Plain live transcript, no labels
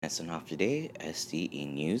Mais un today, Esti e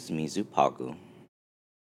News-miyu på'go.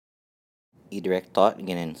 I-direktor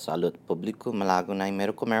ginin Salud Publiko Malagunay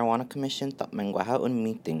Medical Marijuana Commission tak mengwaha un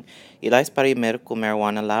meeting. Ilais para Medical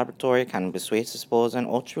Marijuana Laboratory Cannabis Waste Disposal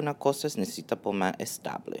and outro na cosas necessita po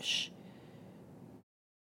ma-establish.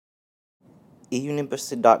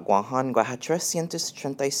 I-Universidad Guahan guaha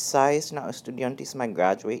 336 na estudiantes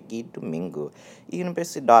mag-graduate gid domingo.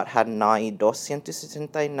 I-Universidad had na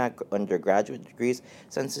 260 na undergraduate degrees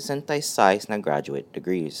san 66 na graduate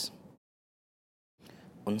degrees.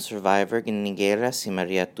 Un survivor ginigera si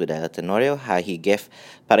Maria Tudela Tenorio hahigif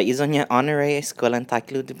para izo niya honorary escola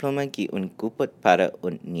takilo diploma gi un kupot para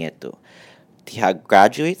un nieto.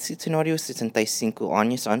 Graduate si Tenorio 65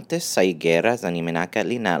 años antes sa higuera zaniminaka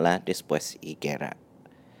linala después higuera.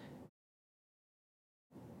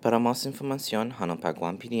 Para más información,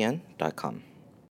 hanapagwampdn.com.